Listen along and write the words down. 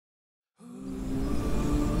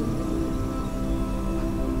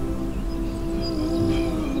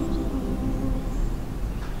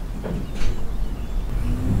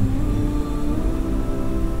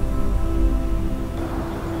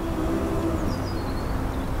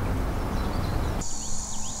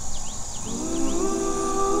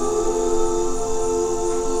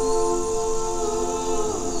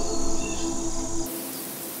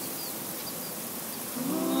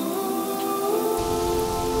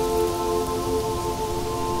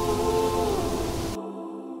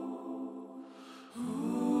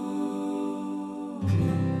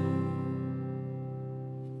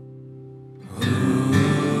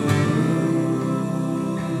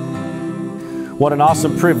What an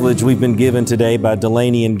awesome privilege we've been given today by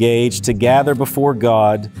Delaney and Gage to gather before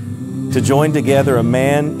God, to join together a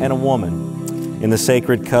man and a woman in the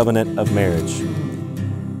sacred covenant of marriage.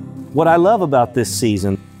 What I love about this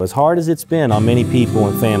season, as hard as it's been on many people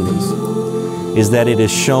and families, is that it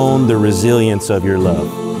has shown the resilience of your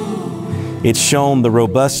love. It's shown the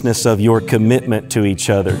robustness of your commitment to each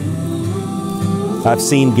other. I've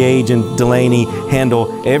seen Gage and Delaney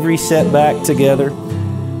handle every setback together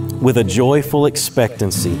with a joyful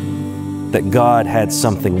expectancy that God had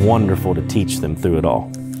something wonderful to teach them through it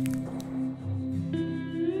all.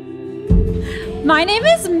 My name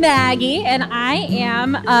is Maggie, and I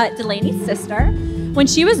am Delaney's sister. When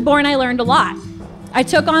she was born, I learned a lot. I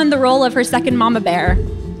took on the role of her second mama bear.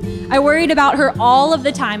 I worried about her all of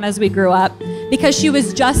the time as we grew up because she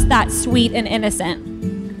was just that sweet and innocent.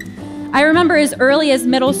 I remember as early as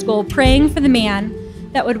middle school praying for the man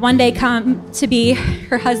that would one day come to be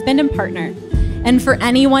her husband and partner. And for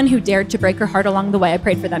anyone who dared to break her heart along the way, I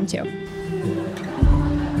prayed for them too.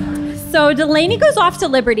 So Delaney goes off to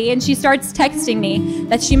Liberty and she starts texting me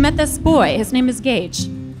that she met this boy. His name is Gage.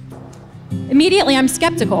 Immediately, I'm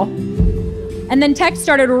skeptical. And then text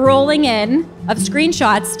started rolling in of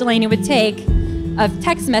screenshots Delaney would take of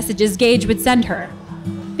text messages Gage would send her.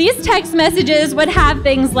 These text messages would have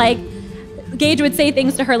things like, Gage would say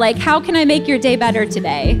things to her like, "How can I make your day better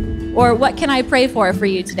today?" Or "What can I pray for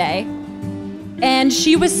you today?" And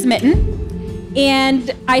she was smitten.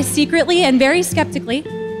 And I secretly and very skeptically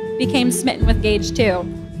became smitten with Gage too.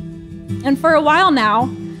 And for a while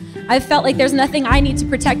now, I've felt like there's nothing I need to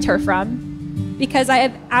protect her from because I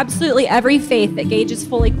have absolutely every faith that Gage is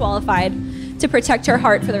fully qualified to protect her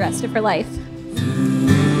heart for the rest of her life.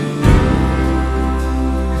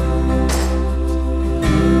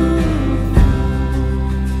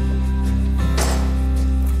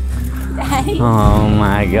 Oh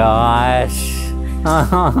my gosh.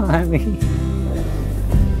 Oh, I mean.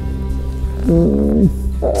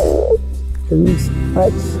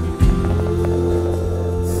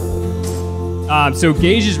 So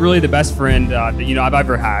Gage is really the best friend that I've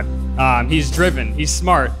ever had. He's driven, he's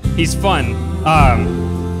smart, he's fun.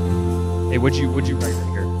 Hey, what'd you write right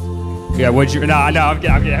here? Yeah,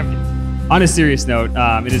 I'm kidding. On a serious note,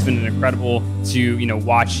 it has been incredible to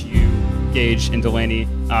watch you, Gage and Delaney,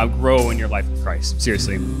 grow in your life with Christ.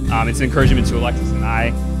 Seriously, it's an encouragement to Alexis and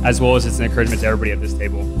I, as well as it's an encouragement to everybody at this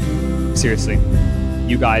table. Seriously,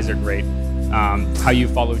 you guys are great. How you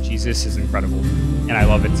follow Jesus is incredible, and I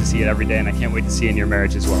love it to see it every day, and I can't wait to see it in your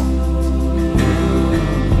marriage as well.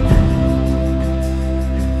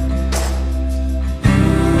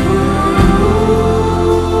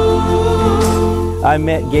 I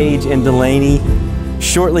met Gage and Delaney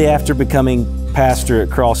shortly after becoming pastor at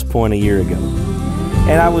Cross Point a year ago.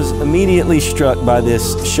 And I was immediately struck by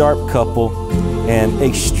this sharp couple and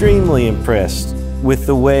extremely impressed with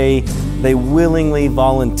the way they willingly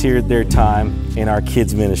volunteered their time in our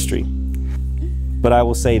kids' ministry. But I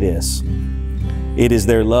will say this, it is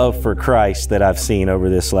their love for Christ that I've seen over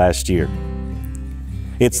this last year.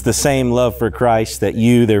 It's the same love for Christ that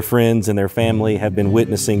you, their friends, and their family have been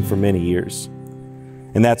witnessing for many years.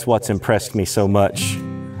 And that's what's impressed me so much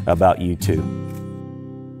about you two.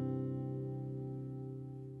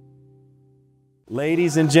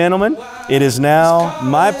 Ladies and gentlemen, it is now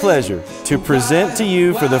my pleasure to present to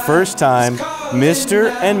you for the first time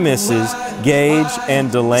Mr. and Mrs. Gage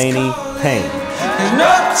and Delaney Payne.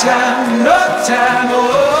 No time,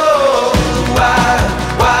 oh.